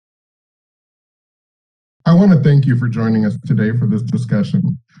want to thank you for joining us today for this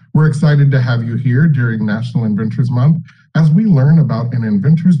discussion. We're excited to have you here during National Inventors Month as we learn about an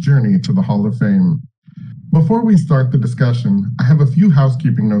inventor's journey to the Hall of Fame. Before we start the discussion, I have a few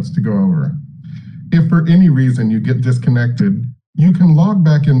housekeeping notes to go over. If for any reason you get disconnected, you can log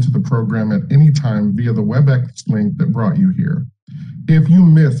back into the program at any time via the WebEx link that brought you here. If you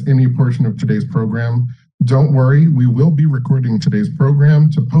miss any portion of today's program, don't worry, we will be recording today's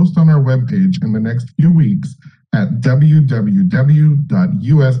program to post on our webpage in the next few weeks at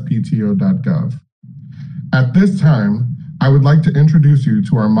www.uspto.gov. At this time, I would like to introduce you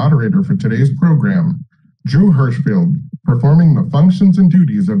to our moderator for today's program, Drew Hirshfeld, performing the functions and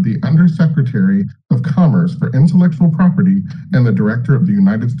duties of the Undersecretary of Commerce for Intellectual Property and the Director of the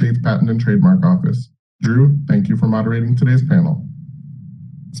United States Patent and Trademark Office. Drew, thank you for moderating today's panel.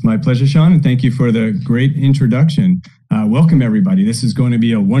 It's my pleasure, Sean, and thank you for the great introduction. Welcome, everybody. This is going to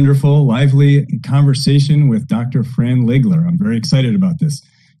be a wonderful, lively conversation with Dr. Fran Ligler. I'm very excited about this.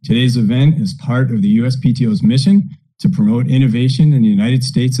 Today's event is part of the USPTO's mission to promote innovation in the United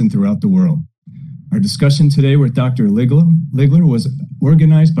States and throughout the world. Our discussion today with Dr. Ligler was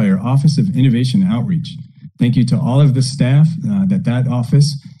organized by our Office of Innovation Outreach. Thank you to all of the staff that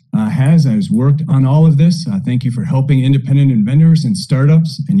office has worked on all of this. Thank you for helping independent inventors and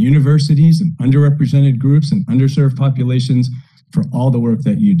startups and universities and underrepresented groups and underserved populations for all the work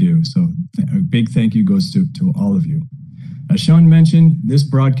that you do. So a big thank you goes to all of you. As Sean mentioned, this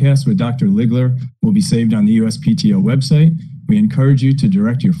broadcast with Dr. Ligler will be saved on the USPTO website. We encourage you to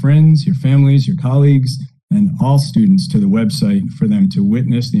direct your friends, your families, your colleagues, and all students to the website for them to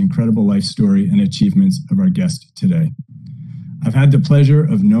witness the incredible life story and achievements of our guest today. I've had the pleasure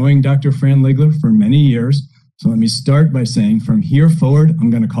of knowing Dr. Fran Ligler for many years, so let me start by saying from here forward,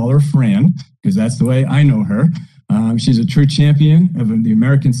 I'm going to call her Fran, because that's the way I know her. She's a true champion of the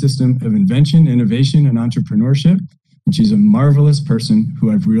American system of invention, innovation, and entrepreneurship, and she's a marvelous person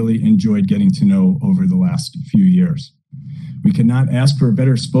who I've really enjoyed getting to know over the last few years. We could not ask for a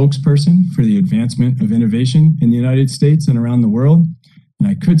better spokesperson for the advancement of innovation in the United States and around the world, and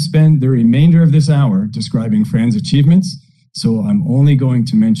I could spend the remainder of this hour describing Fran's achievements, so I'm only going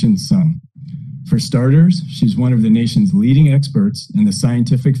to mention some. For starters, she's one of the nation's leading experts in the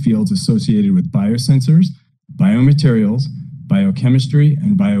scientific fields associated with biosensors, biomaterials, biochemistry,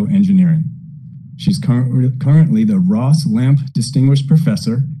 and bioengineering. She's currently the Ross Lamp Distinguished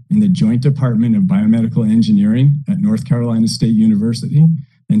Professor in the Joint Department of Biomedical Engineering at North Carolina State University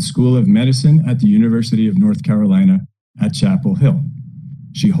and School of Medicine at the University of North Carolina at Chapel Hill.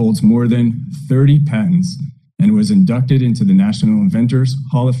 She holds more than 30 patents and was inducted into the National Inventors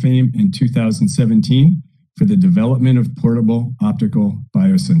Hall of Fame in 2017 for the development of portable optical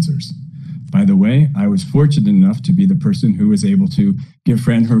biosensors. By the way, I was fortunate enough to be the person who was able to give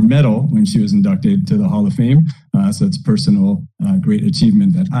Fran her medal when she was inducted to the Hall of Fame, so it's personal great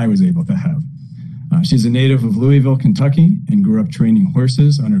achievement that I was able to have. She's a native of Louisville, Kentucky, and grew up training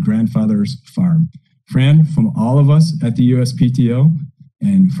horses on her grandfather's farm. Fran, from all of us at the USPTO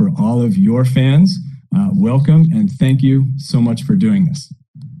and for all of your fans, welcome and thank you so much for doing this.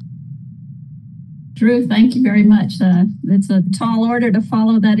 Drew, thank you very much. It's a tall order to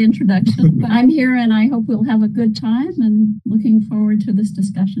follow that introduction, but I'm here and I hope we'll have a good time and looking forward to this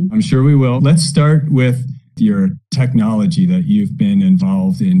discussion. I'm sure we will. Let's start with your technology that you've been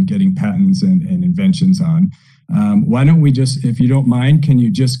involved in getting patents and inventions on. Why don't we just, if you don't mind, can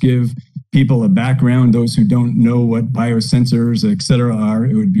you just give people a background, those who don't know what biosensors, et cetera, are?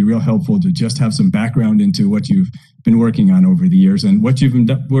 It would be real helpful to just have some background into what you've been working on over the years and what you've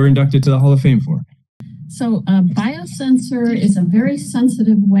were inducted to the Hall of Fame for. So a biosensor is a very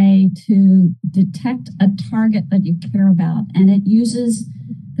sensitive way to detect a target that you care about, and it uses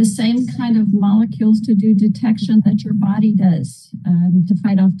the same kind of molecules to do detection that your body does to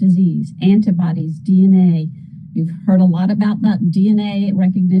fight off disease, antibodies, DNA. You've heard a lot about that DNA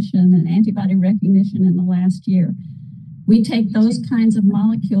recognition and antibody recognition in the last year. We take those kinds of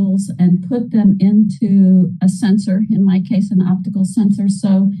molecules and put them into a sensor, in my case, an optical sensor.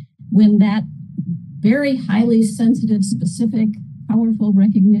 So when that very highly sensitive, specific, powerful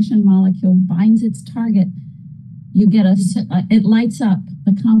recognition molecule binds its target, you get it lights up,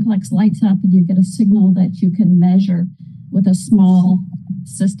 the complex lights up, and you get a signal that you can measure with a small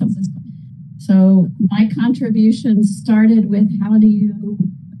system. So my contribution started with how do you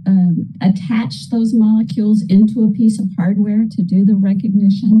attach those molecules into a piece of hardware to do the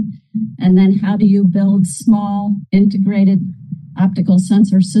recognition, and then how do you build small integrated optical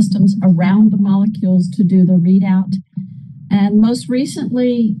sensor systems around the molecules to do the readout. And most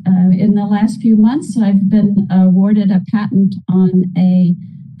recently, in the last few months, I've been awarded a patent on a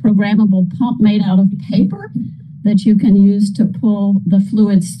programmable pump made out of paper that you can use to pull the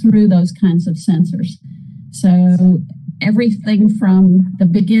fluids through those kinds of sensors. So everything from the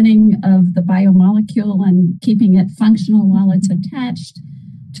beginning of the biomolecule and keeping it functional while it's attached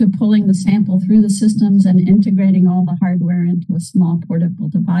to pulling the sample through the systems and integrating all the hardware into a small portable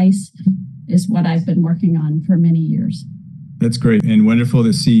device is what I've been working on for many years. That's great and wonderful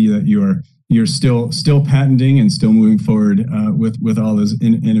to see that you're still patenting and still moving forward with all those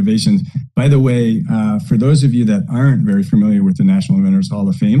innovations. By the way, for those of you that aren't very familiar with the National Inventors Hall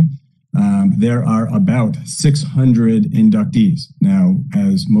of Fame, there are about 600 inductees. Now,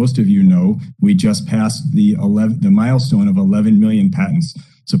 as most of you know, we just passed the milestone of 11 million patents.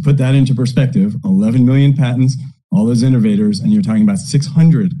 So put that into perspective, 11 million patents, all those innovators, and you're talking about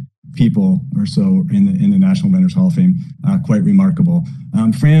 600 people or so in the National Inventors Hall of Fame. Quite remarkable.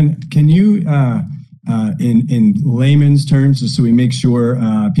 Fran, can you, in layman's terms, just so we make sure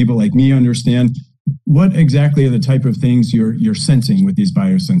people like me understand, what exactly are the type of things you're sensing with these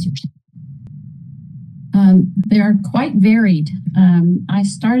biosensors? They are quite varied. I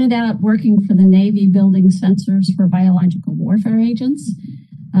started out working for the Navy building sensors for biological warfare agents.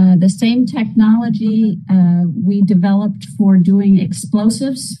 The same technology we developed for doing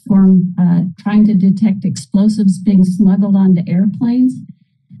explosives, for trying to detect explosives being smuggled onto airplanes.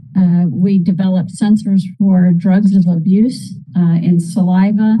 We developed sensors for drugs of abuse in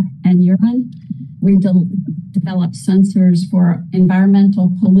saliva and urine. We developed sensors for environmental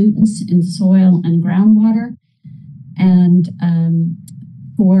pollutants in soil and groundwater, and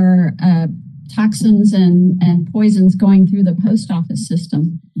for toxins and poisons going through the post office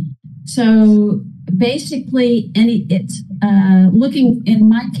system. So basically, it's looking, in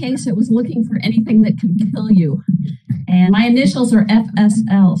my case, it was looking for anything that could kill you. And my initials are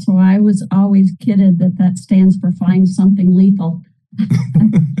FSL, so I was always kidded that stands for find something lethal.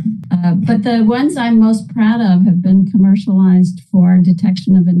 But the ones I'm most proud of have been commercialized for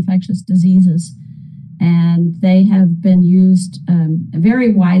detection of infectious diseases. And they have been used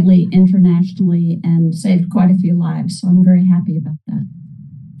very widely internationally and saved quite a few lives. So I'm very happy about that.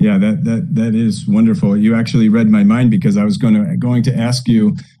 Yeah, that is wonderful. You actually read my mind because I was going to ask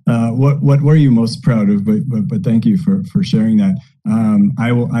you what were you most proud of, but thank you for sharing that.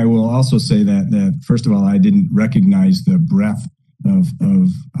 I will also say that first of all, I didn't recognize the breadth of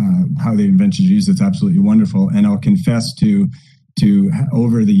how the inventions are used. It's absolutely wonderful, and I'll confess to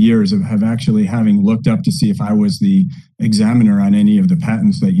over the years of having looked up to see if I was the examiner on any of the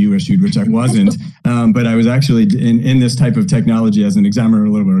patents that you issued, which I wasn't, but I was actually in this type of technology as an examiner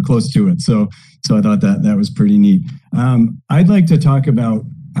a little bit or close to it. So I thought that was pretty neat. I'd like to talk about,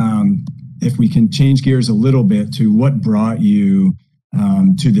 if we can change gears a little bit, to what brought you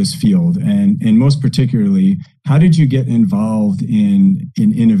to this field, and most particularly, how did you get involved in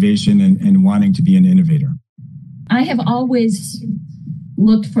innovation and wanting to be an innovator? I have always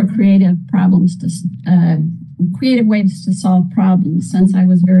looked for creative ways to solve problems since I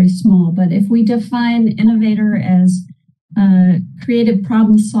was very small. But if we define innovator as creative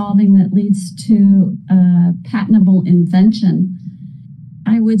problem solving that leads to patentable invention,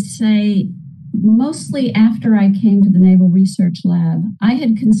 I would say mostly after I came to the Naval Research Lab. I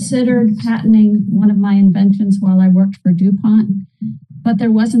had considered patenting one of my inventions while I worked for DuPont, but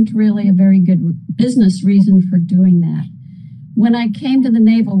there wasn't really a very good business reason for doing that. When I came to the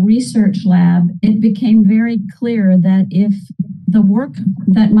Naval Research Lab, it became very clear that if the work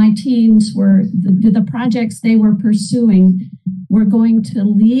that my teams the projects they were pursuing were going to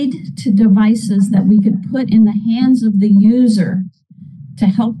lead to devices that we could put in the hands of the user to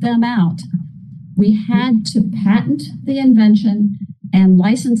help them out, we had to patent the invention and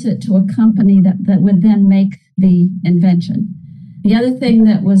license it to a company that would then make the invention. The other thing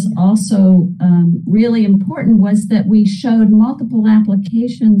that was also really important was that we showed multiple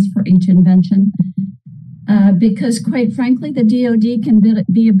applications for each invention because, quite frankly, the DoD can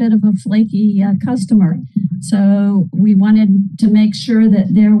be a bit of a flaky customer. So we wanted to make sure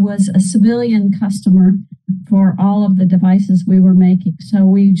that there was a civilian customer for all of the devices we were making. So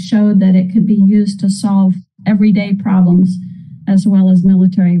we showed that it could be used to solve everyday problems as well as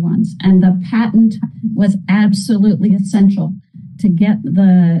military ones. And the patent was absolutely essential to get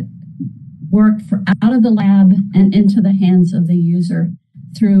the work out of the lab and into the hands of the user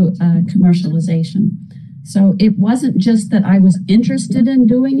through commercialization. So it wasn't just that I was interested in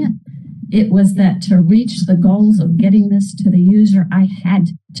doing it. It was that to reach the goals of getting this to the user, I had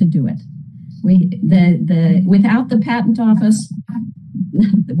to do it. Without the patent office,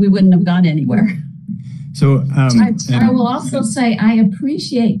 we wouldn't have gone anywhere. So I will also say I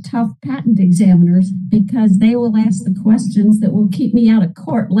appreciate tough patent examiners because they will ask the questions that will keep me out of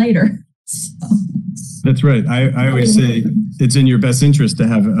court later. So. That's right. I always say it's in your best interest to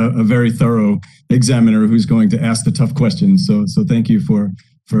have a very thorough examiner who's going to ask the tough questions. So thank you for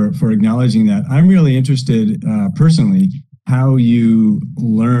acknowledging that. I'm really interested personally how you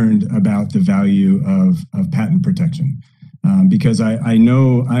learned about the value of patent protection, because I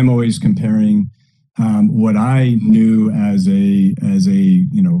know I'm always comparing what I knew as a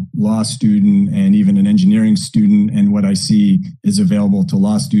law student and even an engineering student, and what I see is available to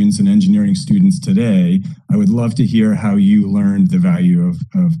law students and engineering students today. I would love to hear how you learned the value of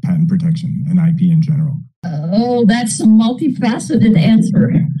patent protection and IP in general. Oh, that's a multifaceted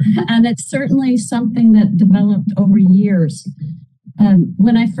answer, and it's certainly something that developed over years.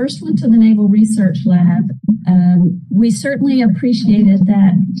 When I first went to the Naval Research Lab, we certainly appreciated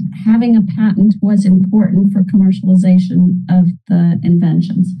that having a patent was important for commercialization of the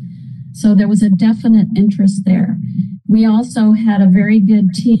inventions. So there was a definite interest there. We also had a very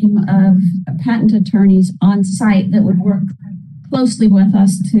good team of patent attorneys on site that would work closely with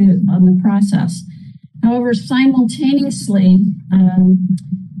us on the process. However, simultaneously,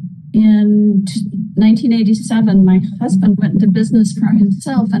 in 1987, my husband went into business for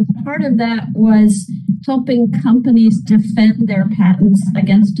himself, and part of that was helping companies defend their patents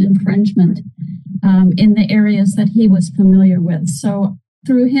against infringement in the areas that he was familiar with. So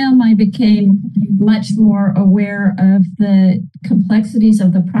through him, I became much more aware of the complexities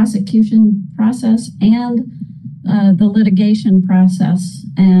of the prosecution process and the litigation process,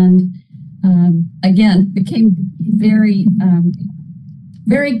 and again, became very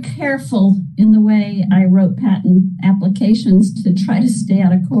careful in the way I wrote patent applications to try to stay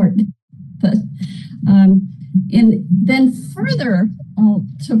out of court. But then further,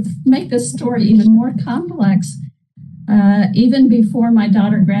 to make this story even more complex, even before my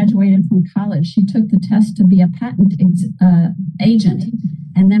daughter graduated from college, she took the test to be a patent agent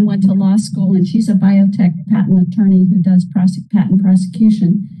and then went to law school, and she's a biotech patent attorney who does patent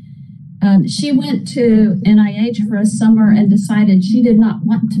prosecution. She went to NIH for a summer and decided she did not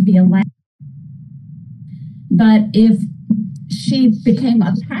want to be a lab. But if she became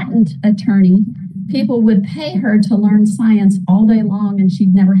a patent attorney, people would pay her to learn science all day long and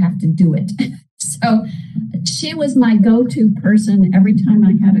she'd never have to do it. So she was my go-to person every time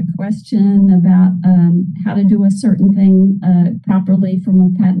I had a question about how to do a certain thing properly from a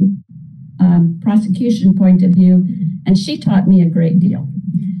patent prosecution point of view. And she taught me a great deal.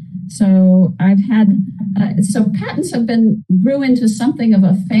 So I've had, so patents grew into something of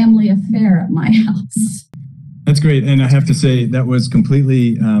a family affair at my house. That's great. And I have to say that was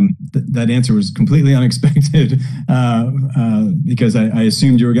completely, that answer was completely unexpected because I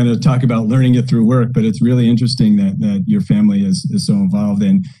assumed you were going to talk about learning it through work, but it's really interesting that your family is so involved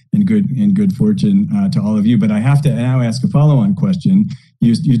and good fortune to all of you. But I have to now ask a follow-on question.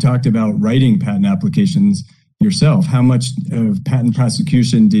 You talked about writing patent applications yourself. How much of patent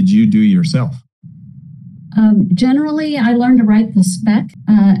prosecution did you do yourself? Generally, I learned to write the spec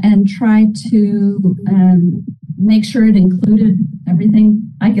and try to make sure it included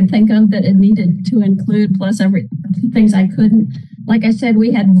everything I could think of that it needed to include, plus things I couldn't. Like I said,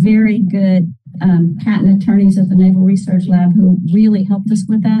 we had very good patent attorneys at the Naval Research Lab who really helped us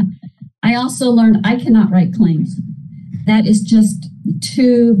with that. I also learned I cannot write claims. That is just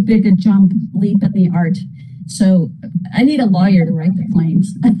too big a leap in the art. So I need a lawyer to write the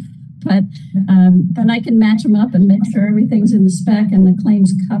claims. But then I can match them up and make sure everything's in the spec and the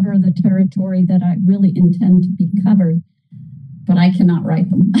claims cover the territory that I really intend to be covered, but I cannot write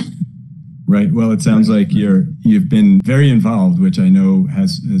them. Right. Well, it sounds like you've been very involved, which I know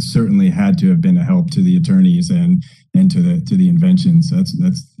has certainly had to have been a help to the attorneys and to the inventions. That's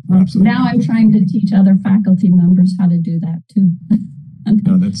absolutely. Now I'm trying to teach other faculty members how to do that too.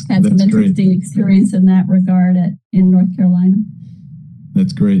 No, that's had some interesting great experience in that regard in North Carolina.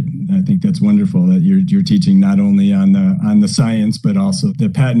 That's great. I think that's wonderful that you're teaching not only on the science but also the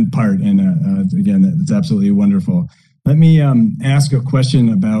patent part. And again, that's absolutely wonderful. Let me ask a question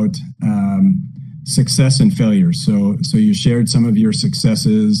about success and failure. So you shared some of your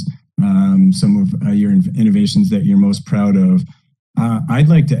successes, some of your innovations that you're most proud of. I'd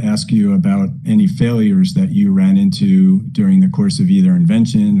like to ask you about any failures that you ran into during the course of either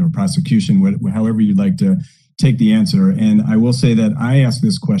invention or prosecution, however you'd like to take the answer. And I will say that I ask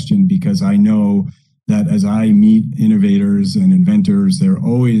this question because I know that as I meet innovators and inventors, they're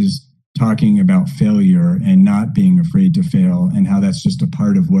always talking about failure and not being afraid to fail and how that's just a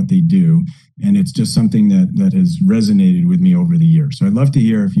part of what they do. And it's just something that has resonated with me over the years. So I'd love to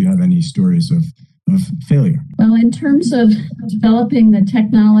hear if you have any stories of failure? Well, in terms of developing the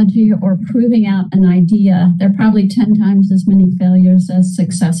technology or proving out an idea, there are probably 10 times as many failures as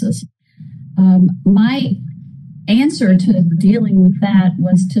successes. My answer to dealing with that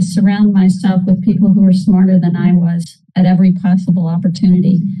was to surround myself with people who are smarter than I was at every possible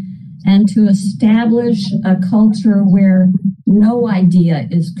opportunity, and to establish a culture where no idea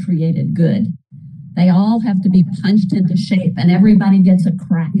is created good. They all have to be punched into shape and everybody gets a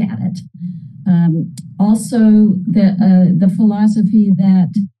crack at it. Also, the philosophy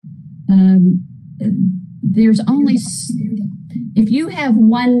that there's only, if you have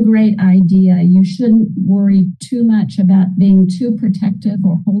one great idea, you shouldn't worry too much about being too protective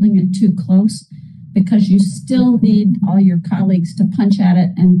or holding it too close, because you still need all your colleagues to punch at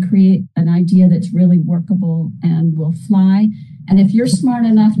it and create an idea that's really workable and will fly. And if you're smart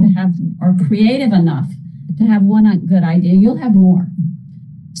enough to have, or creative enough to have one good idea, you'll have more.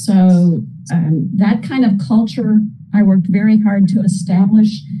 So that kind of culture I worked very hard to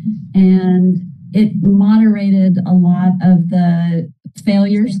establish, and it moderated a lot of the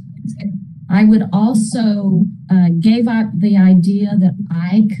failures. I would also gave up the idea that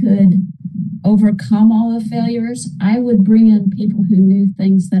I could overcome all the failures. I would bring in people who knew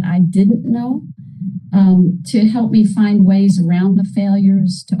things that I didn't know, to help me find ways around the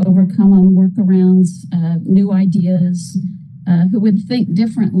failures, to overcome them, workarounds, new ideas, who would think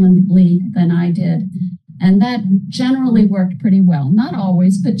differently than I did. And that generally worked pretty well. Not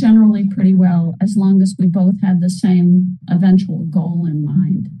always, but generally pretty well, as long as we both had the same eventual goal in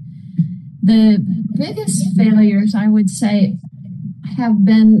mind. The biggest failures, I would say, have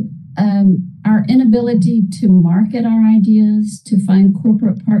been our inability to market our ideas, to find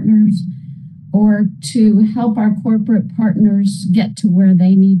corporate partners, or to help our corporate partners get to where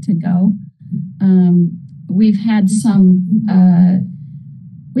they need to go. We've had some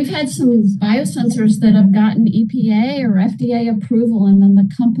biosensors that have gotten EPA or FDA approval, and then the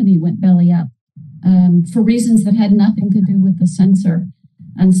company went belly up for reasons that had nothing to do with the sensor.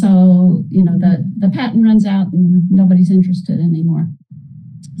 And so, the patent runs out and nobody's interested anymore.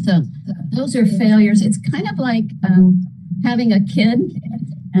 So those are failures. It's kind of like having a kid,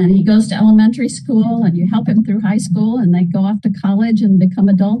 and he goes to elementary school and you help him through high school, and they go off to college and become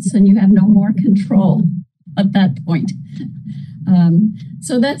adults, and you have no more control at that point.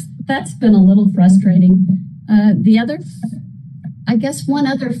 So that's been a little frustrating. One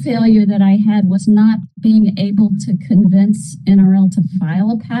other failure that I had was not being able to convince NRL to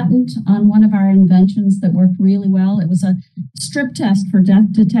file a patent on one of our inventions that worked really well. It was a strip test for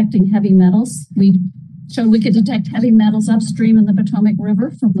detecting heavy metals. We showed we could detect heavy metals upstream in the Potomac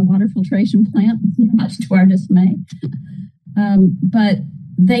River from the water filtration plant, much to our dismay. But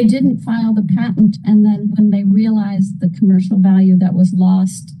they didn't file the patent, and then when they realized the commercial value that was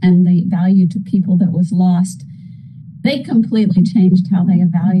lost and the value to people that was lost, they completely changed how they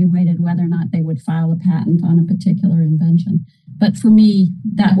evaluated whether or not they would file a patent on a particular invention. But for me,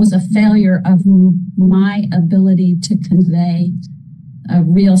 that was a failure of my ability to convey a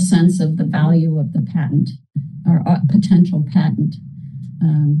real sense of the value of the patent or a potential patent.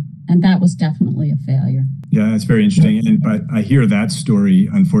 And that was definitely a failure. Yeah, that's very interesting. But I hear that story,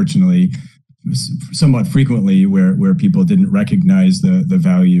 unfortunately, somewhat frequently, where people didn't recognize the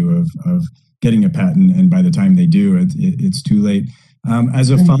value of getting a patent, and by the time they do, it's too late. As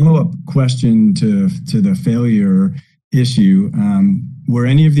a follow-up question to the failure issue, were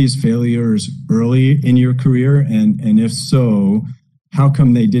any of these failures early in your career? And if so, how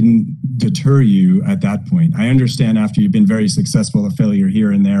come they didn't deter you at that point? I understand after you've been very successful, a failure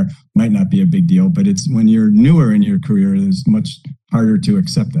here and there might not be a big deal, but it's when you're newer in your career, it's much harder to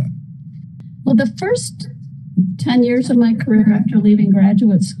accept that. Well, the first 10 years of my career after leaving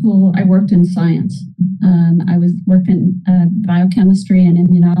graduate school, I worked in science. I was working biochemistry and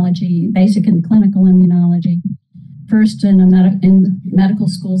immunology, basic and clinical immunology, first in medical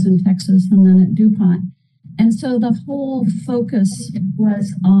schools in Texas and then at DuPont. And so the whole focus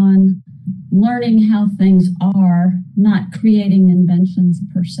was on learning how things are, not creating inventions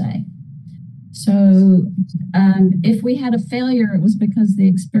per se. So if we had a failure, it was because the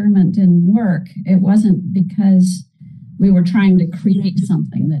experiment didn't work. It wasn't because we were trying to create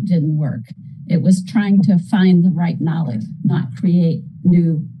something that didn't work. It was trying to find the right knowledge, not create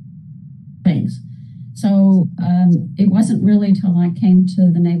new things. So it wasn't really till I came to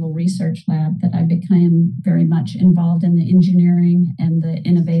the Naval Research Lab that I became very much involved in the engineering and the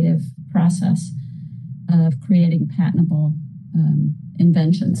innovative process of creating patentable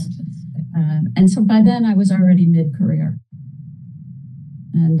inventions. And so by then I was already mid-career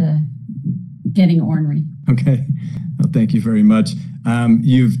and getting ornery. Okay. Well, thank you very much.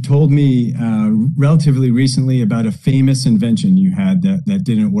 You've told me relatively recently about a famous invention you had that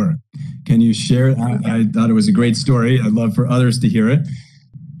didn't work. Can you share? I thought it was a great story. I'd love for others to hear it.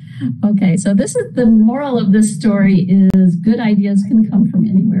 Okay, so this is the moral of this story is good ideas can come from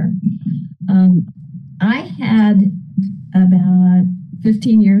anywhere. I had about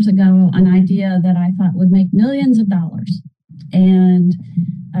 15 years ago an idea that I thought would make millions of dollars and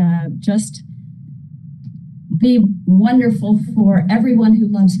just be wonderful for everyone who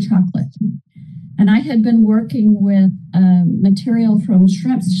loves chocolate. And I had been working with material from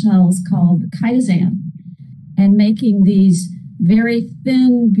shrimp shells called chitosan and making these very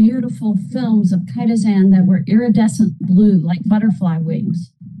thin, beautiful films of chitosan that were iridescent blue, like butterfly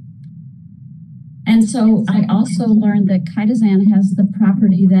wings. And so I also learned that chitosan has the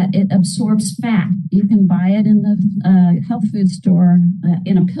property that it absorbs fat. You can buy it in the health food store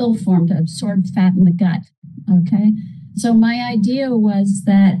in a pill form to absorb fat in the gut. Okay. So my idea was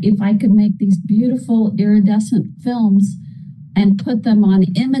that if I could make these beautiful iridescent films and put them on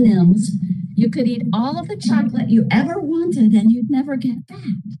M&Ms, you could eat all of the chocolate you ever wanted and you'd never get fat.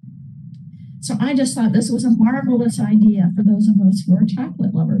 So I just thought this was a marvelous idea for those of us who are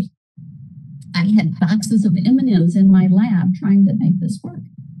chocolate lovers. I had boxes of M&Ms in my lab trying to make this work.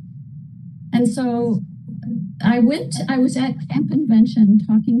 And so I was at Camp Invention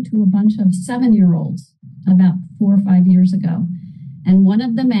talking to a bunch of 7-year-olds about 4 or 5 years ago. And one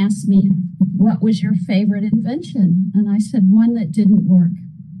of them asked me, what was your favorite invention? And I said, one that didn't work.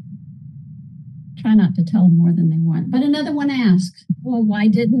 Try not to tell them more than they want. But another one asked, well, why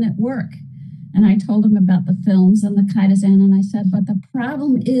didn't it work? And I told him about the films and the chitosan, and I said, but the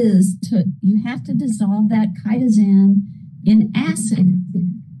problem is you have to dissolve that chitosan in acid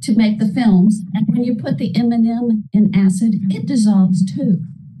to make the films. And when you put the M&M in acid, it dissolves too.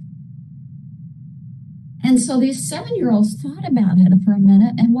 And so these 7-year-olds thought about it for a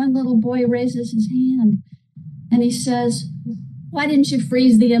minute, and one little boy raises his hand, and he says, why didn't you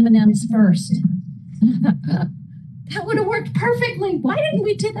freeze the M&Ms first? And I thought, that would have worked perfectly. Why didn't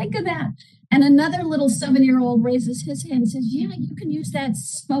we think of that? And another little 7-year-old raises his hand and says, yeah, you can use that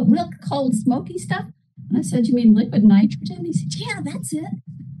real cold, smoky stuff. And I said, you mean liquid nitrogen? He said, yeah, that's it.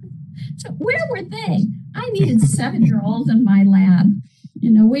 So where were they? I needed 7-year-olds in my lab. You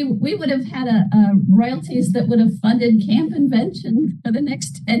know, we would have had royalties that would have funded Camp Invention for the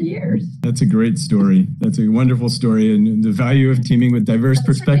next 10 years. That's a great story. That's a wonderful story, and the value of teaming with diverse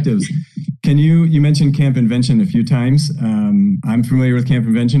perspectives. Right. Can you mentioned Camp Invention a few times. I'm familiar with Camp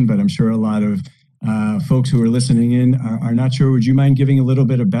Invention, but I'm sure a lot of folks who are listening in are not sure. Would you mind giving a little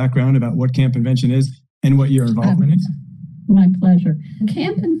bit of background about what Camp Invention is and what your involvement is? My pleasure.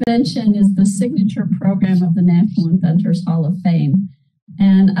 Camp Invention is the signature program of the National Inventors Hall of Fame.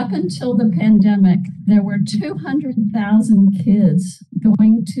 And up until the pandemic, there were 200,000 kids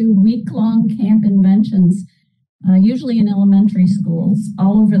going to week-long camp inventions, usually in elementary schools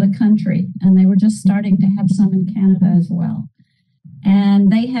all over the country. And they were just starting to have some in Canada as well.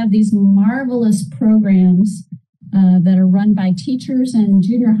 And they have these marvelous programs that are run by teachers and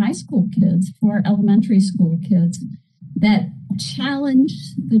junior high school kids for elementary school kids that challenge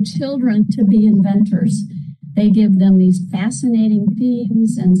the children to be inventors. They give them these fascinating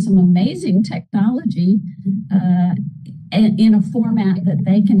themes and some amazing technology in a format that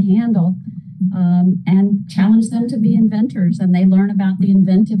they can handle and challenge them to be inventors. And they learn about the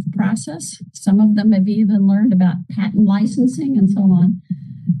inventive process. Some of them have even learned about patent licensing and so on.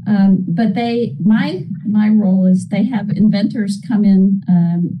 But my role is they have inventors come in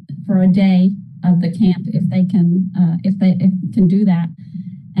for a day of the camp if they can do that.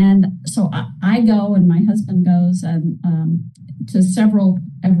 And so I go and my husband goes and to several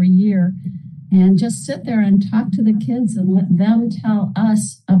every year and just sit there and talk to the kids and let them tell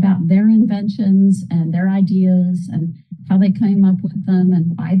us about their inventions and their ideas and how they came up with them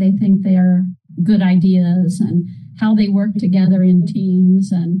and why they think they are good ideas and how they work together in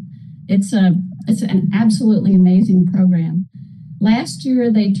teams. And it's an absolutely amazing program. Last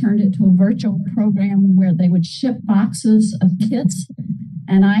year, they turned it to a virtual program where they would ship boxes of kits.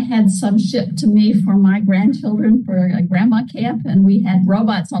 And I had some shipped to me for my grandchildren for a grandma camp. And we had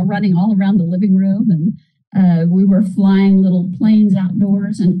robots all running all around the living room. And we were flying little planes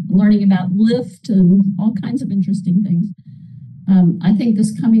outdoors and learning about lift and all kinds of interesting things. I think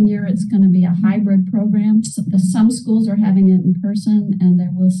this coming year, it's going to be a hybrid program. So some schools are having it in person, and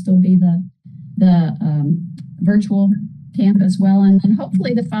there will still be the virtual camp as well. And then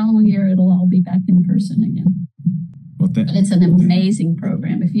hopefully the following year, it'll all be back in person again. Well, but it's an amazing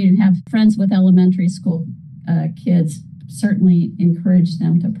program. If you have friends with elementary school kids, certainly encourage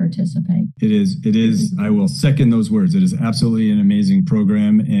them to participate. It is. I will second those words. It is absolutely an amazing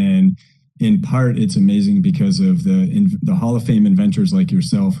program. And in part, it's amazing because of the Hall of Fame inventors like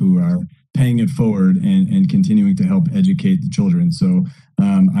yourself who are paying it forward and continuing to help educate the children. So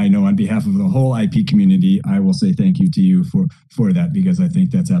I know on behalf of the whole IP community, I will say thank you to you for that, because I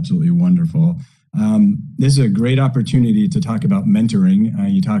think that's absolutely wonderful. This is a great opportunity to talk about mentoring.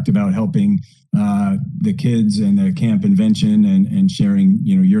 You talked about helping the kids and the camp invention and sharing,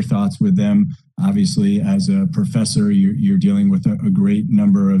 your thoughts with them. Obviously, as a professor, you're dealing with a great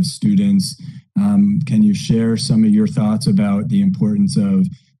number of students. Can you share some of your thoughts about the importance of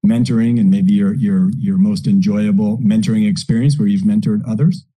mentoring and maybe your most enjoyable mentoring experience where you've mentored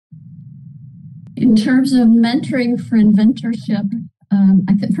others? In terms of mentoring for inventorship,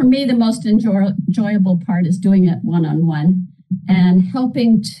 I think for me, the most enjoyable part is doing it one-on-one and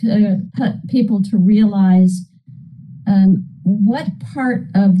helping to put people to realize what part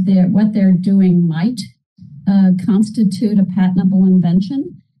of what they're doing might constitute a patentable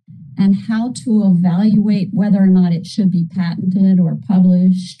invention, and how to evaluate whether or not it should be patented or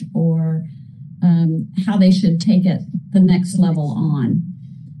published, or how they should take it the next level on.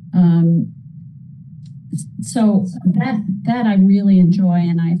 So that I really enjoy,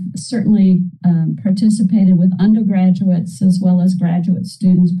 and I've certainly participated with undergraduates as well as graduate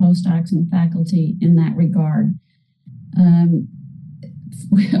students, postdocs, and faculty in that regard.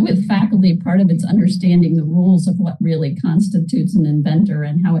 With faculty, part of it's understanding the rules of what really constitutes an inventor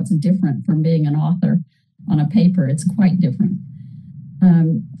and how it's different from being an author on a paper. It's quite different.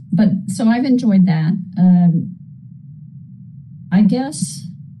 But so I've enjoyed that. I guess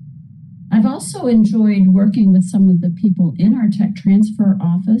I've also enjoyed working with some of the people in our tech transfer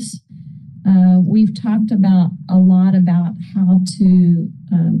office. We've talked a lot about how to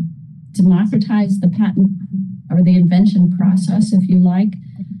democratize the patent or the invention process, if you like.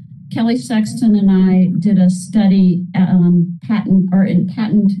 Kelly Sexton and I did a study on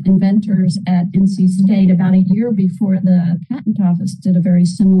patent inventors at NC State about a year before the patent office did a very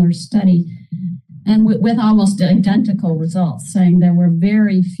similar study, and with almost identical results, saying there were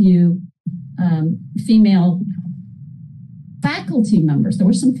very few female faculty members. There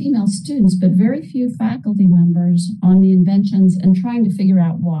were some female students, but very few faculty members on the inventions, and trying to figure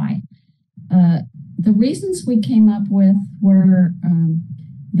out why. The reasons we came up with were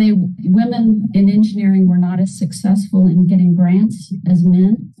women in engineering were not as successful in getting grants as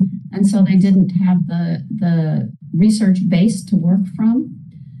men, and so they didn't have the research base to work from.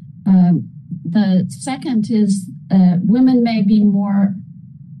 The second is women may be more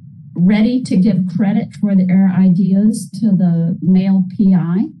ready to give credit for their ideas to the male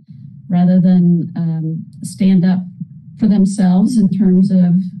PI rather than stand up for themselves in terms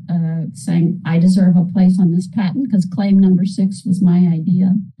of saying, I deserve a place on this patent because claim number 6 was my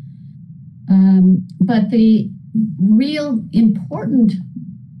idea. But the real important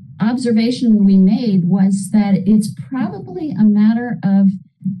observation we made was that it's probably a matter of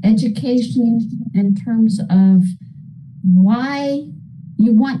education in terms of why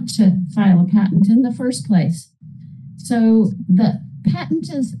you want to file a patent in the first place. So the patent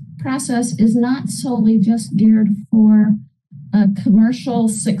process is not solely just geared for commercial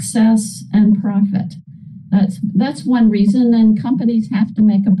success and profit. That's one reason, and companies have to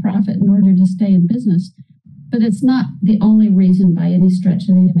make a profit in order to stay in business. But it's not the only reason by any stretch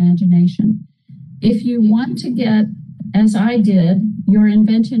of the imagination. If you want to get, as I did, your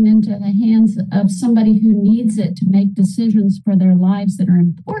invention into the hands of somebody who needs it to make decisions for their lives that are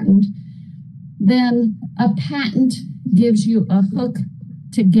important, then a patent gives you a hook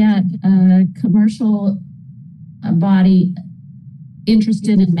to get a commercial body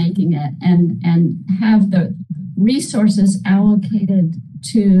interested in making it and have the resources allocated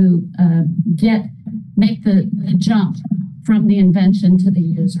to make the jump from the invention to the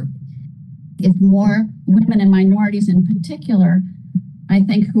user. If more women and minorities in particular, I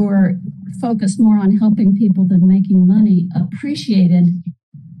think, who are focused more on helping people than making money, appreciated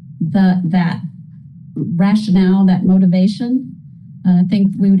that rationale, that motivation, I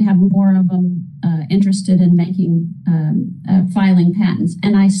think we would have more of them interested in filing patents.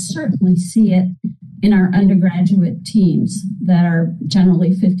 And I certainly see it in our undergraduate teams that are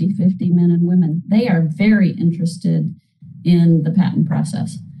generally 50-50 men and women. They are very interested in the patent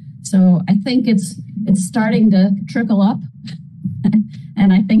process. So I think it's starting to trickle up,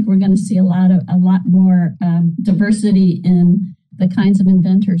 and I think we're going to see a lot more diversity in the kinds of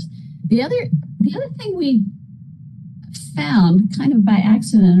inventors. The other thing we found, kind of by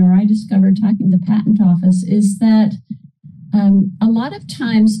accident, or I discovered talking to the patent office, is that A lot of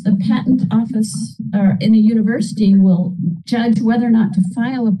times the patent office or in a university will judge whether or not to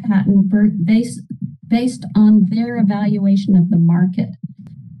file a patent based on their evaluation of the market.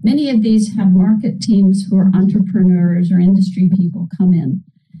 Many of these have market teams who are entrepreneurs or industry people come in.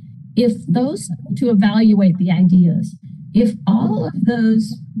 If those to evaluate the ideas, if all of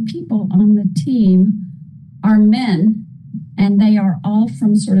those people on the team are men and they are all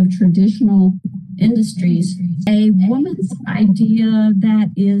from sort of traditional industries, a woman's idea that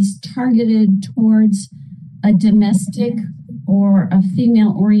is targeted towards a domestic or a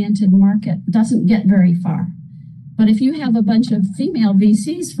female-oriented market doesn't get very far. But if you have a bunch of female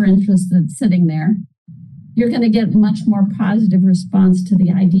VCs, for instance, that's sitting there, you're going to get much more positive response to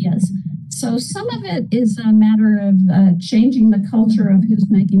the ideas. So some of it is a matter of changing the culture of who's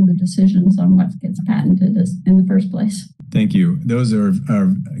making the decisions on what gets patented in the first place. Thank you. Those are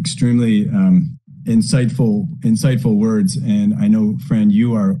extremely insightful words. And I know, Fran,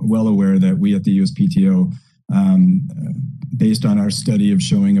 you are well aware that we at the USPTO, based on our study of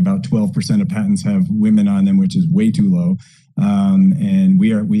showing about 12% of patents have women on them, which is way too low. And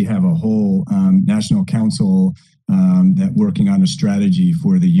we have a whole national council that working on a strategy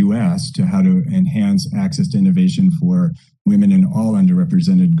for the U.S. to how to enhance access to innovation for women in all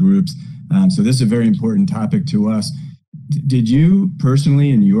underrepresented groups. So this is a very important topic to us. Did you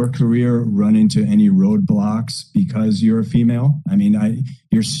personally in your career run into any roadblocks because you're a female? I mean,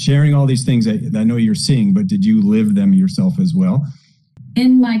 you're sharing all these things that I know you're seeing, but did you live them yourself as well?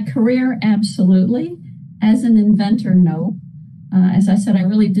 In my career, absolutely. As an inventor, no. As I said, I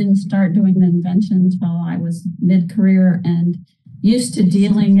really didn't start doing the invention until I was mid-career and used to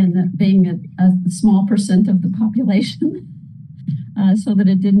dealing and being a small percent of the population. So that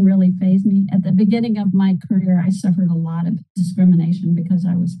it didn't really faze me. At the beginning of my career, I suffered a lot of discrimination because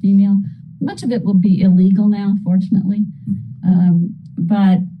I was female. Much of it will be illegal now, fortunately.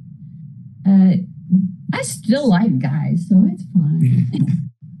 But I still like guys, so it's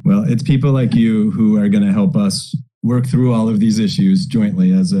fine. Well, it's people like you who are going to help us work through all of these issues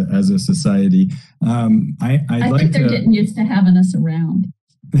jointly as a society. I think they're getting used to having us around.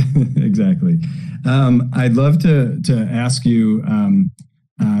 Exactly. I'd love to ask you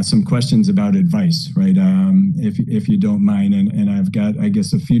some questions about advice, right? If you don't mind, and I've got, I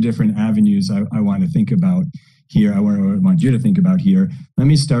guess, a few different avenues I want to think about here. I want you to think about here. Let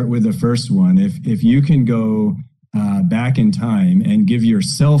me start with the first one. If you can go back in time and give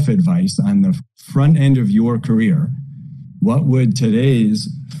yourself advice on the front end of your career, what would today's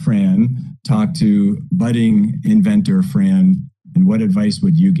Fran talk to budding inventor Fran? And what advice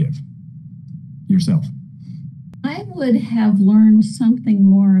would you give yourself? I would have learned something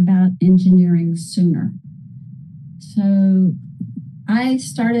more about engineering sooner. So I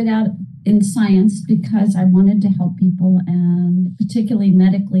started out in science because I wanted to help people, and particularly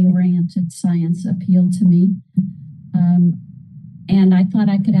medically oriented science appealed to me. And I thought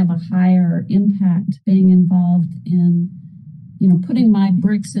I could have a higher impact being involved in, putting my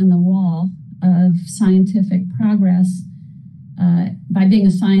bricks in the wall of scientific progress by being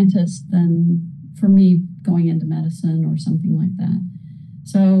a scientist than for me going into medicine or something like that.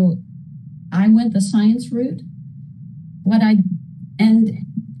 So I went the science route. And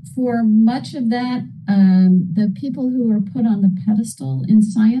for much of that, the people who were put on the pedestal in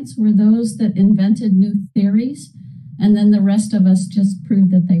science were those that invented new theories, and then the rest of us just proved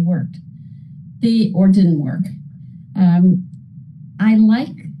that they worked, or didn't work. I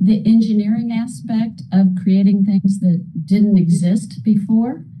like the engineering aspect of creating things that didn't exist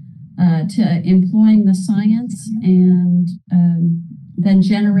before, to employing the science and then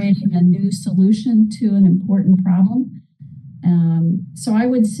generating a new solution to an important problem. So I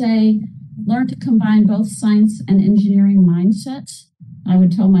would say learn to combine both science and engineering mindsets. I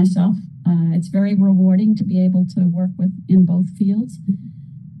would tell myself it's very rewarding to be able to work in both fields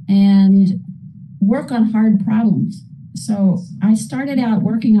and work on hard problems. So I started out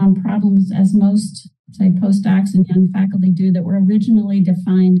working on problems as most, say, postdocs and young faculty do that were originally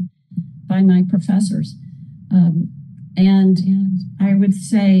defined by my professors. And I would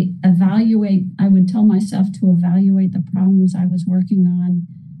say I would tell myself to evaluate the problems I was working on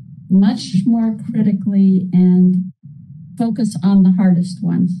much more critically and focus on the hardest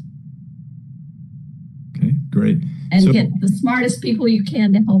ones. Okay, great. And get the smartest people you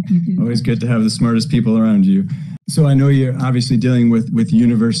can to help you do that. Always good to have the smartest people around you. So I know you're obviously dealing with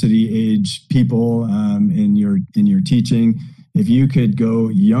university age people in your teaching. If you could go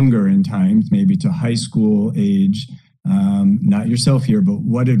younger in time, maybe to high school age, not yourself here, but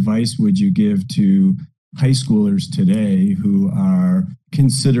what advice would you give to high schoolers today who are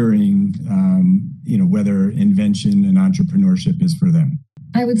considering, whether invention and entrepreneurship is for them?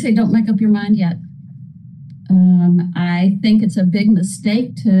 I would say don't make up your mind yet. I think it's a big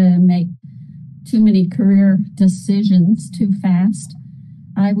mistake to make too many career decisions too fast.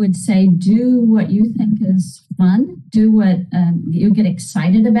 I would say do what you think is fun. Do what you get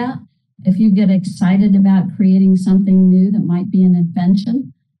excited about. If you get excited about creating something new that might be an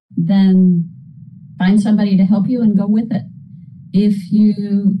invention, then find somebody to help you and go with it.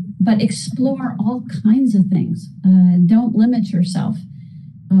 But explore all kinds of things. Don't limit yourself.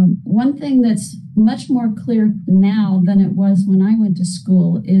 One thing that's much more clear now than it was when I went to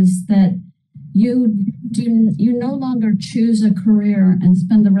school is that you no longer choose a career and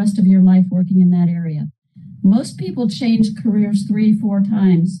spend the rest of your life working in that area. Most people change careers 3-4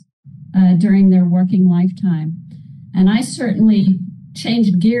 times during their working lifetime. And I certainly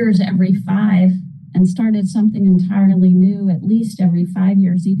changed gears every 5 and started something entirely new at least every 5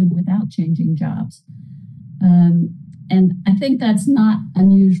 years, even without changing jobs. And I think that's not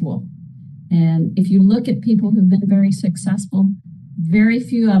unusual. And if you look at people who've been very successful, very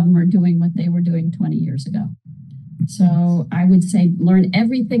few of them are doing what they were doing 20 years ago. So I would say learn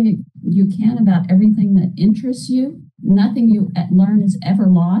everything you can about everything that interests you. Nothing you learn is ever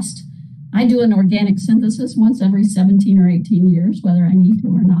lost. I do an organic synthesis once every 17 or 18 years, whether I need to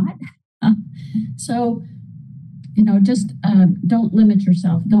or not. So, just don't limit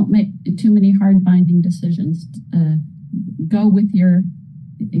yourself. Don't make too many hard binding decisions. Go with your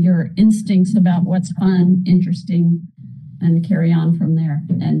instincts about what's fun, interesting, and carry on from there.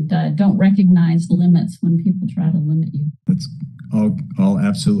 And don't recognize limits when people try to limit you. That's all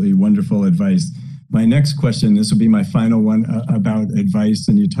absolutely wonderful advice. My next question, this will be my final one about advice,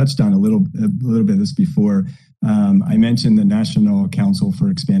 and you touched on a little bit of this before. I mentioned the National Council for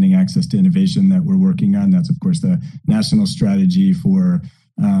Expanding Access to Innovation that we're working on. That's, of course, the national strategy for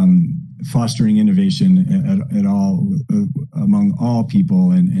fostering innovation at all among all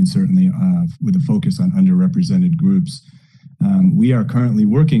people, and certainly with a focus on underrepresented groups. We are currently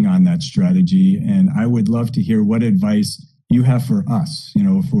working on that strategy, and I would love to hear what advice you have for us,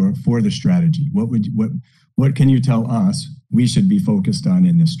 for the strategy. What can you tell us we should be focused on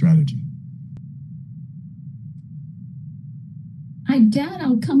in this strategy? I doubt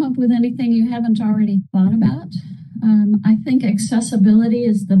I'll come up with anything you haven't already thought about. I think accessibility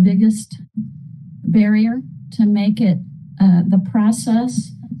is the biggest barrier to make it the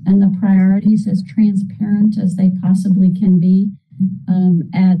process and the priorities as transparent as they possibly can be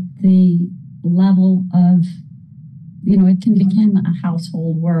at the level of, it can become a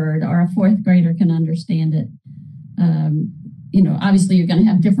household word, or a 4th grader can understand it. Obviously you're going to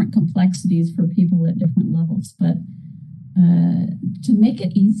have different complexities for people at different levels, but to make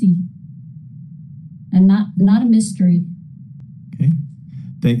it easy and not a mystery.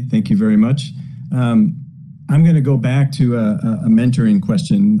 Okay, thank you very much. I'm going to go back to a mentoring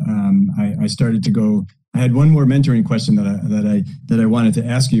question. I had one more mentoring question that I wanted to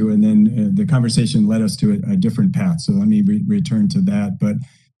ask you, and then the conversation led us to a different path. So let me return to that. But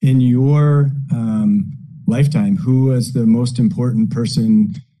in your lifetime, who was the most important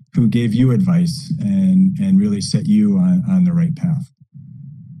person who gave you advice and really set you on the right path?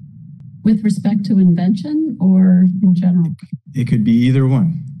 With respect to invention or in general? It could be either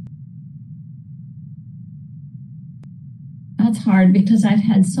one. That's hard because I've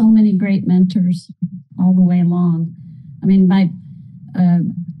had so many great mentors all the way along. I mean,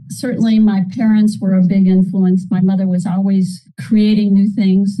 certainly my parents were a big influence. My mother was always creating new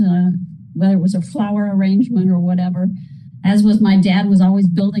things, whether it was a flower arrangement or whatever, as was my dad, was always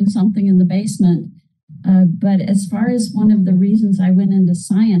building something in the basement. But as far as one of the reasons I went into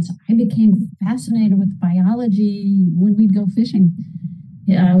science, I became fascinated with biology when we'd go fishing.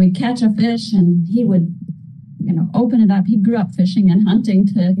 We'd catch a fish and he would open it up. He grew up fishing and hunting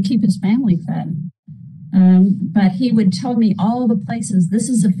to keep his family fed. But he would tell me all the places, this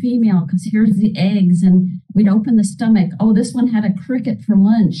is a female because here's the eggs, and we'd open the stomach. Oh, this one had a cricket for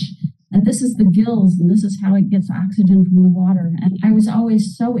lunch, and this is the gills, and this is how it gets oxygen from the water. And I was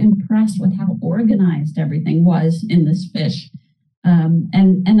always so impressed with how organized everything was in this fish,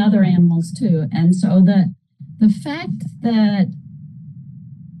 and other animals too. And so the fact that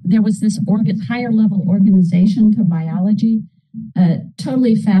there was this higher level organization to biology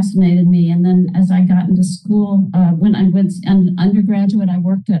totally fascinated me. And then as I got into school, when I went undergraduate, I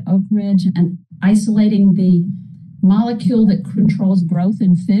worked at Oak Ridge and isolating the molecule that controls growth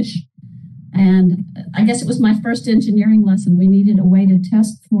in fish. And I guess it was my first engineering lesson. We needed a way to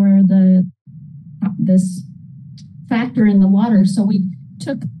test for this factor in the water. So we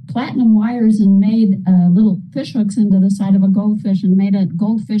took platinum wires and made little fish hooks into the side of a goldfish and made a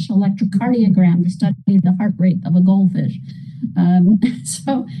goldfish electrocardiogram to study the heart rate of a goldfish.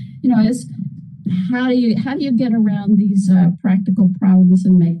 So, it's how do you get around these practical problems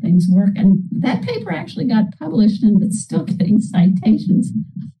and make things work? And that paper actually got published, and it's still getting citations.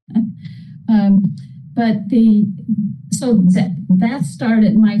 That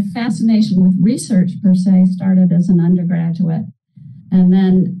started, my fascination with research per se started as an undergraduate. And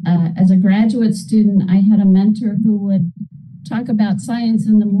then as a graduate student, I had a mentor who would talk about science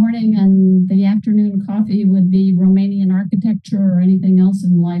in the morning, and the afternoon coffee would be Romanian architecture or anything else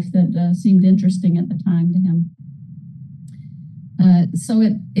in life that seemed interesting at the time to him. So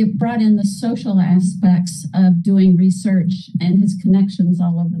it brought in the social aspects of doing research and his connections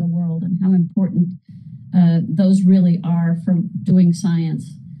all over the world and how important those really are for doing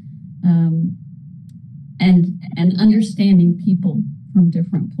science, and understanding people from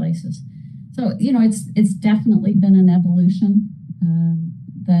different places. So, it's definitely been an evolution.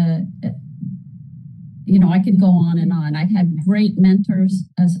 I could go on and on. I had great mentors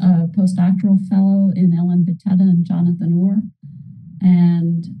as a postdoctoral fellow in Ellen Betetta and Jonathan Orr,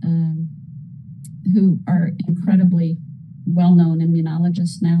 and who are incredibly well-known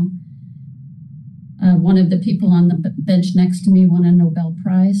immunologists now. One of the people on the bench next to me won a Nobel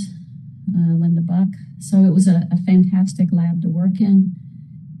Prize, Linda Buck. So it was a fantastic lab to work in.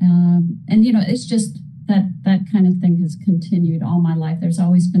 It's just that kind of thing has continued all my life. There's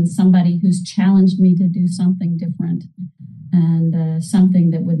always been somebody who's challenged me to do something different and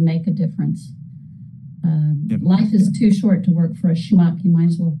something that would make a difference. Yep. Life is too short to work for a schmuck. You might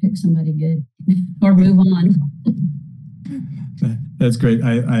as well pick somebody good or move on. That's great.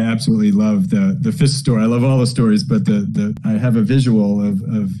 I absolutely love the fish story. I love all the stories, but I have a visual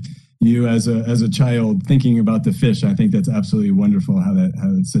of you as a child thinking about the fish. I think that's absolutely wonderful how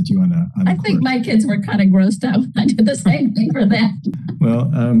that set you on a I think my kids were kind of grossed out when I did the same thing for them.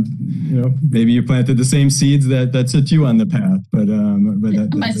 Well, maybe you planted the same seeds that set you on the path, but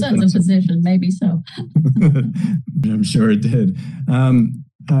my son's a physician, maybe so. I'm sure it did.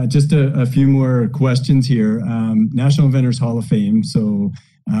 Just a few more questions here. National Inventors Hall of Fame. So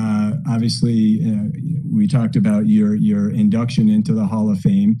obviously, we talked about your induction into the Hall of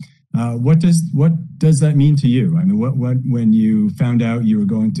Fame. What does that mean to you? I mean, what when you found out you were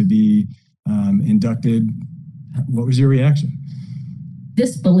going to be inducted, what was your reaction?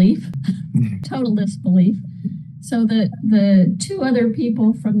 Disbelief, total disbelief. So the two other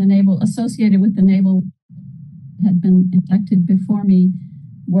people from the Naval associated with the Naval had been inducted before me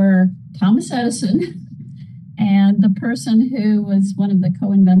were Thomas Edison and the person who was one of the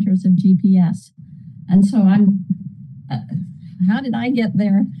co-inventors of GPS. And so how did I get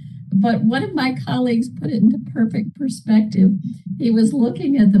there? But one of my colleagues put it into perfect perspective. He was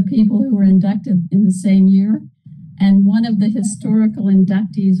looking at the people who were inducted in the same year, and one of the historical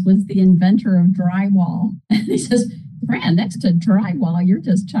inductees was the inventor of drywall. And he says, "Fran, next to drywall, you're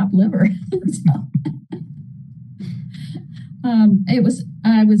just chopped liver."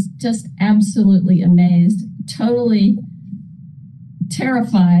 I was just absolutely amazed, totally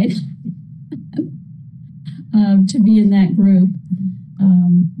terrified to be in that group.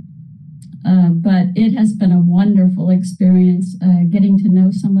 But it has been a wonderful experience getting to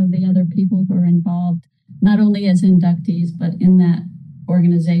know some of the other people who are involved, not only as inductees, but in that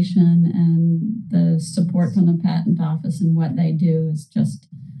organization, and the support from the patent office and what they do is just,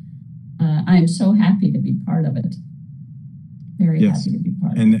 I'm so happy to be part of it. Very happy to be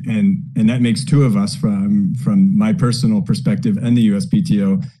part of it. And that makes two of us from my personal perspective and the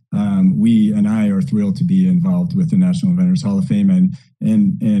USPTO. We and I are thrilled to be involved with the National Inventors Hall of Fame,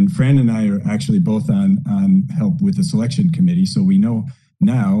 and Fran and I are actually both on help with the selection committee, so we know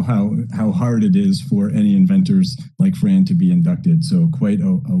now how hard it is for any inventors like Fran to be inducted. So quite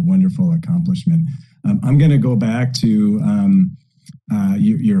a wonderful accomplishment. I'm going to go back to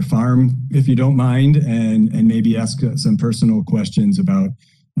your farm, if you don't mind, and maybe ask some personal questions about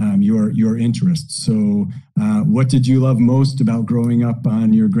your interests. So what did you love most about growing up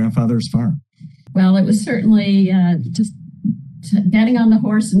on your grandfather's farm? Well, it was certainly just getting on the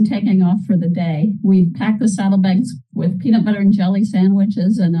horse and taking off for the day. We'd pack the saddlebags with peanut butter and jelly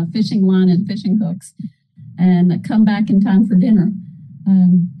sandwiches and a fishing line and fishing hooks and come back in time for dinner.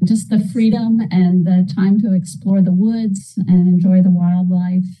 Just the freedom and the time to explore the woods and enjoy the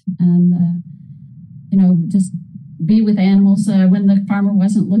wildlife and, just be with animals. When the farmer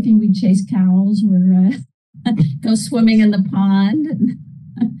wasn't looking, we'd chase cows or go swimming in the pond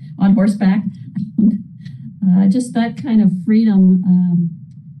on horseback. Just that kind of freedom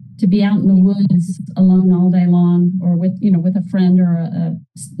to be out in the woods alone all day long, or with a friend or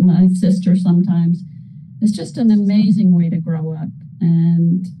my sister sometimes. It's just an amazing way to grow up.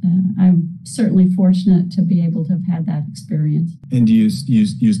 And I'm certainly fortunate to be able to have had that experience. And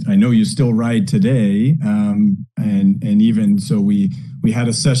I know you still ride today, and even so, we had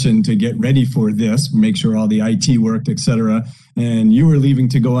a session to get ready for this, make sure all the IT worked, etc. And you were leaving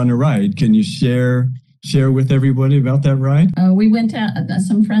to go on a ride. Can you share with everybody about that ride? We went out.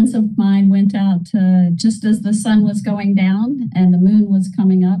 Some friends of mine went out just as the sun was going down and the moon was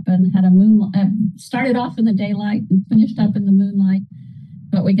coming up, and had started off in the daylight and finished up in the moonlight.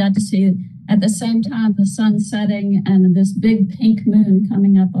 But we got to see at the same time the sun setting and this big pink moon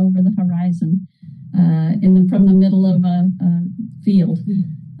coming up over the horizon from the middle of a field.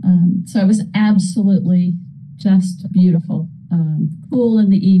 So it was absolutely just beautiful. Cool in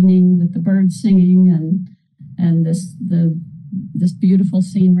the evening with the birds singing and this beautiful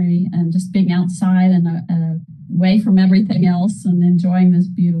scenery, and just being outside and away from everything else and enjoying this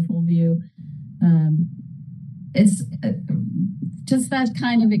beautiful view. It's just that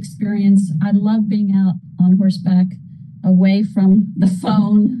kind of experience. I love being out on horseback, away from the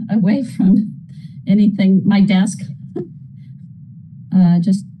phone, away from anything, my desk,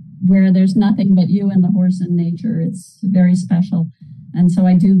 just where there's nothing but you and the horse and nature. It's very special. And so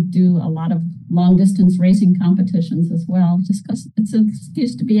I do a lot of long distance racing competitions as well, just because it's an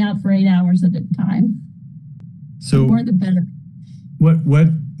excuse to be out for 8 hours at a time. So the more the better.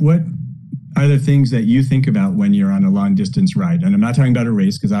 What are the things that you think about when you're on a long distance ride? And I'm not talking about a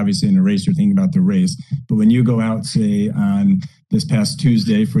race, because obviously in a race you're thinking about the race. But when you go out, say on this past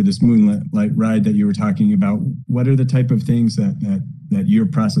Tuesday for this moonlight ride that you were talking about, what are the type of things that you're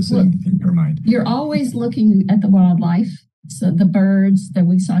processing in your mind? You're always looking at the wildlife. So the birds, that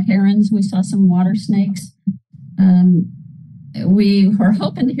we saw herons, we saw some water snakes. We were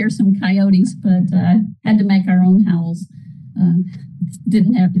hoping to hear some coyotes, but had to make our own howls.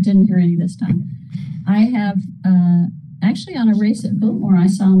 Didn't hear any this time. I have actually on a race at Biltmore, I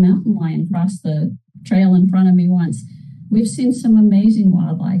saw a mountain lion cross the trail in front of me once. We've seen some amazing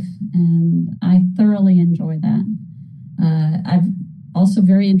wildlife, and I thoroughly enjoy that. I'm also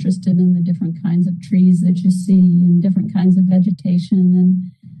very interested in the different kinds of trees that you see and different kinds of vegetation.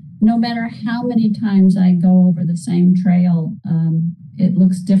 And no matter how many times I go over the same trail, it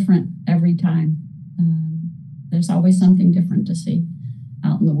looks different every time. There's always something different to see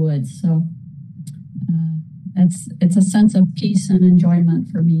out in the woods. So it's a sense of peace and enjoyment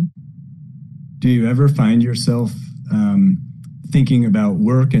for me. Do you ever find yourself thinking about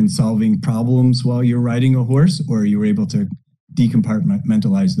work and solving problems while you're riding a horse, or are you able to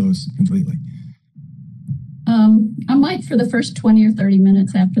decompartmentalize those completely? I might for the first 20 or 30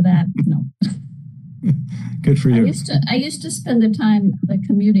 minutes. After that, no. Good for you. I used to spend the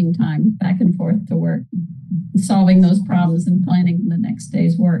commuting time back and forth to work, solving those problems and planning the next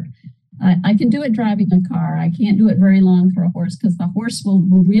day's work. I can do it driving a car. I can't do it very long for a horse, because the horse will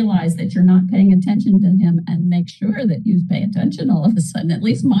realize that you're not paying attention to him and make sure that you pay attention all of a sudden. At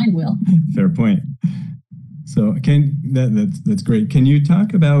least mine will. Fair point. So that's great. Can you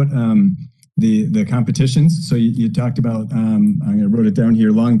talk about the competitions? So you talked about, I wrote it down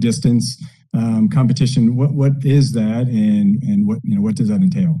here, long distance competition. What is that, and what does that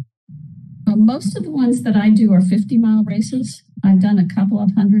entail? Most of the ones that I do are 50-mile races. I've done a couple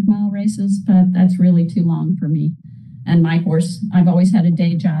of 100-mile races, but that's really too long for me. And my horse, I've always had a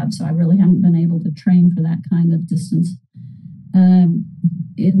day job, so I really haven't been able to train for that kind of distance.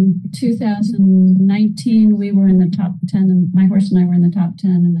 In 2019, we were in the top 10, and my horse and I were in the top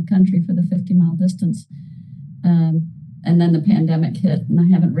 10 in the country for the 50-mile distance. And then the pandemic hit, and I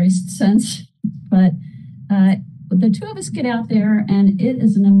haven't raced since. But the two of us get out there, and it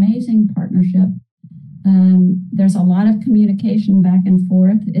is an amazing partnership. There's a lot of communication back and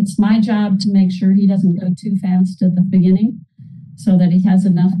forth. It's my job to make sure he doesn't go too fast at the beginning, so that he has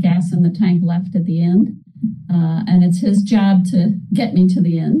enough gas in the tank left at the end. And it's his job to get me to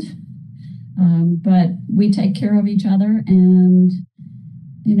the end. But we take care of each other, and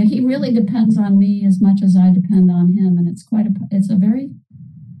he really depends on me as much as I depend on him. And it's a very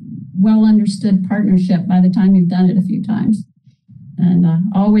well understood partnership by the time you've done it a few times. And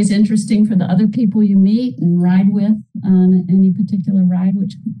always interesting for the other people you meet and ride with on any particular ride,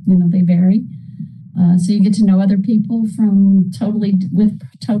 which they vary. So you get to know other people with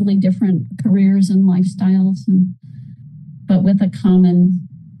totally different careers and lifestyles, but with a common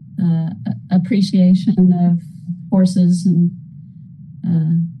appreciation of horses and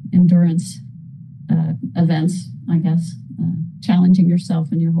endurance events, I guess, challenging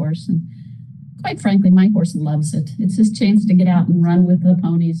yourself and your horse. And quite frankly, my horse loves it. It's his chance to get out and run with the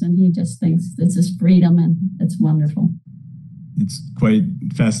ponies, and he just thinks it's his freedom, and it's wonderful. It's quite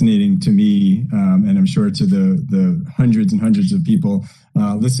fascinating to me, and I'm sure to the hundreds and hundreds of people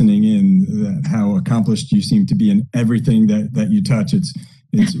listening in, how accomplished you seem to be in everything that you touch. It's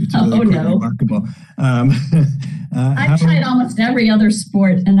really quite remarkable. I've tried almost every other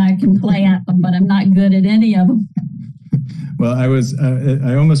sport, and I can play at them, but I'm not good at any of them. Well,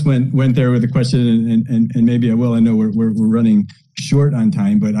 I almost went there with a question, and maybe I will. I know we're running short on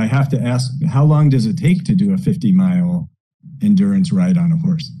time, but I have to ask, how long does it take to do a 50-mile endurance ride on a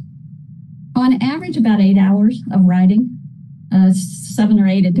horse? On average, about 8 hours of riding, 7 or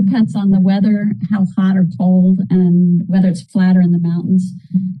 8. It depends on the weather, how hot or cold, and whether it's flat or in the mountains.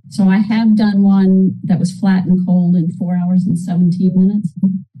 So I have done one that was flat and cold in 4 hours and 17 minutes.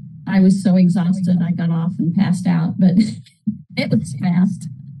 I was so exhausted, I got off and passed out, but it was fast.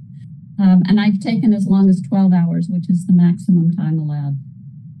 And I've taken as long as 12 hours, which is the maximum time allowed.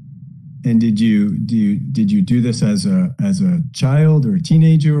 And did you do this as a child or a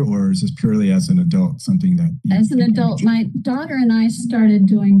teenager, or is this purely as an adult, something that as an adult? My daughter and I started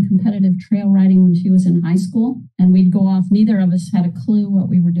doing competitive trail riding when she was in high school, and we'd go off. Neither of us had a clue what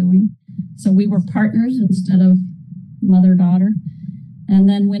we were doing, so we were partners instead of mother-daughter. And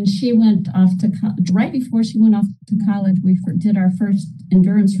then when she went off to right before she went off to college, we did our first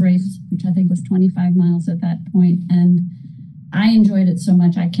endurance race, which I think was 25 miles at that point, and I enjoyed it so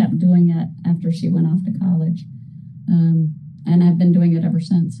much I kept doing it after she went off to college, and I've been doing it ever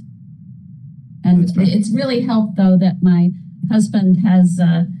since. And it's really helped, though, that my husband has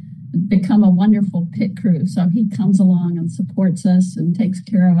become a wonderful pit crew. So he comes along and supports us and takes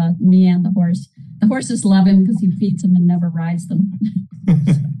care of me and the horse. The horses love him because he feeds them and never rides them.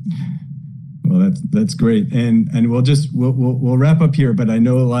 Well, that's great, and we'll wrap up here. But I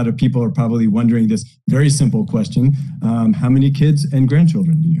know a lot of people are probably wondering this very simple question: how many kids and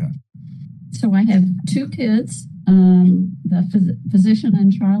grandchildren do you have? So I have 2 kids. The physician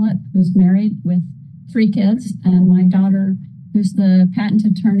in Charlotte, who's married with 3 kids, and my daughter, who's the patent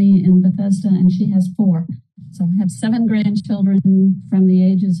attorney in Bethesda, and she has 4. So I have 7 grandchildren from the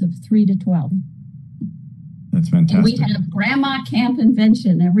ages of 3 to 12. That's fantastic. And we have Grandma Camp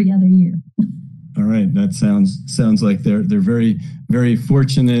Invention every other year. All right, that sounds like they're very, very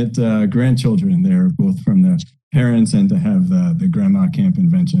fortunate grandchildren there, both from the parents and to have the Grandma Camp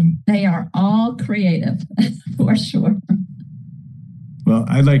Invention. They are all creative, for sure. Well,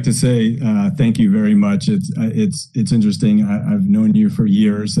 I'd like to say thank you very much. It's interesting. I've known you for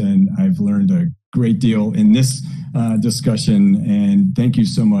years, and I've learned a great deal in this discussion. And thank you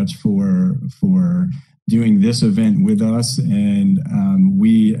so much for doing this event with us. And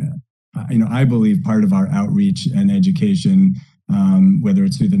I believe part of our outreach and education, whether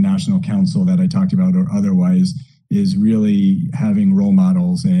it's through the National Council that I talked about or otherwise, is really having role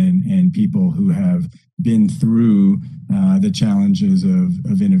models and people who have been through the challenges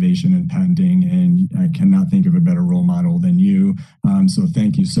of innovation and patenting. And I cannot think of a better role model than you. So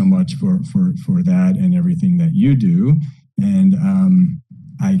thank you so much for that and everything that you do. And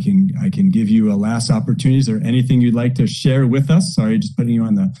I can give you a last opportunity. Is there anything you'd like to share with us? Sorry, just putting you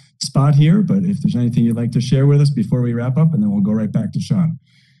on the spot here, but if there's anything you'd like to share with us before we wrap up, and then we'll go right back to Sean.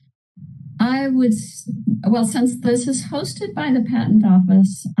 Since this is hosted by the Patent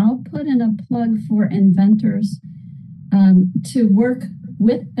Office, I'll put in a plug for Inventors to work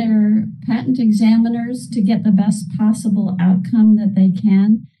with their patent examiners to get the best possible outcome that they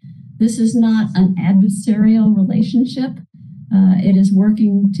can. This is not an adversarial relationship. It is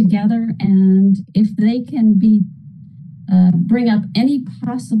working together, and if they can bring up any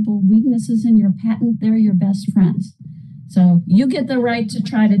possible weaknesses in your patent, they're your best friends. So you get the right to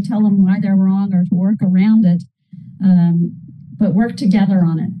try to tell them why they're wrong or to work around it, but work together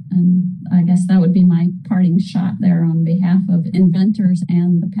on it. And I guess that would be my parting shot there on behalf of Inventors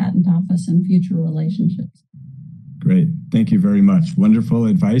and the Patent Office and future relationships. Great. Thank you very much. Wonderful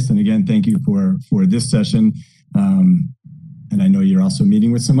advice. And again, thank you for this session. And I know you're also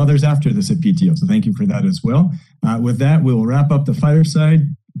meeting with some others after this at PTO. So thank you for that as well. With that, we'll wrap up the fireside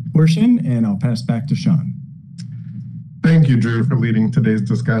portion, and I'll pass back to Sean. Thank you, Drew, for leading today's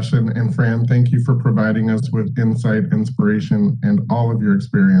discussion. And Fran, thank you for providing us with insight, inspiration, and all of your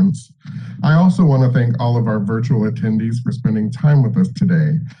experience. I also want to thank all of our virtual attendees for spending time with us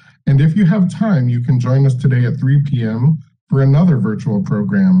today. And if you have time, you can join us today at 3 p.m. for another virtual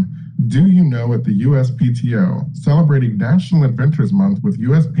program, Do You Know at the USPTO, celebrating National Inventors Month with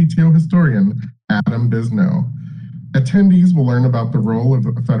USPTO historian Adam Bisno. Attendees will learn about the role of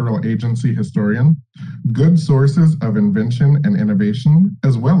a federal agency historian, good sources of invention and innovation,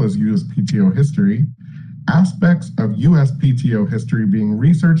 as well as USPTO history, aspects of USPTO history being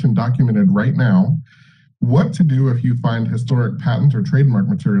researched and documented right now, what to do if you find historic patent or trademark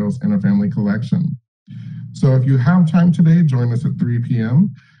materials in a family collection. So if you have time today, join us at 3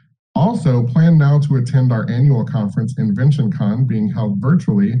 p.m. Also, plan now to attend our annual conference, InventionCon, being held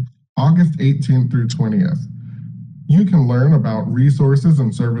virtually August 18th through 20th. You can learn about resources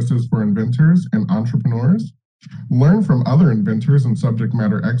and services for inventors and entrepreneurs, learn from other inventors and subject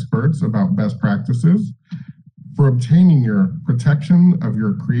matter experts about best practices for obtaining your protection of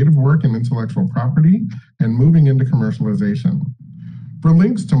your creative work and intellectual property and moving into commercialization. For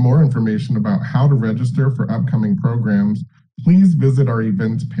links to more information about how to register for upcoming programs, please visit our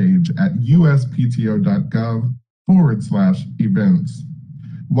events page at uspto.gov/events.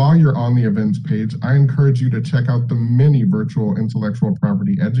 While you're on the events page, I encourage you to check out the many virtual intellectual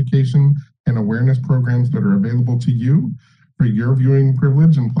property education and awareness programs that are available to you for your viewing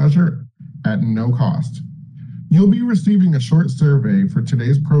privilege and pleasure at no cost. You'll be receiving a short survey for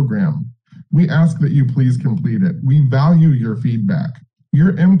today's program. We ask that you please complete it. We value your feedback.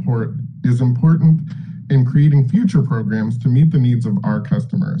 Your input is important in creating future programs to meet the needs of our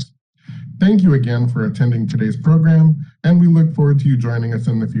customers. Thank you again for attending today's program, and we look forward to you joining us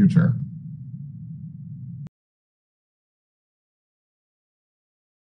in the future.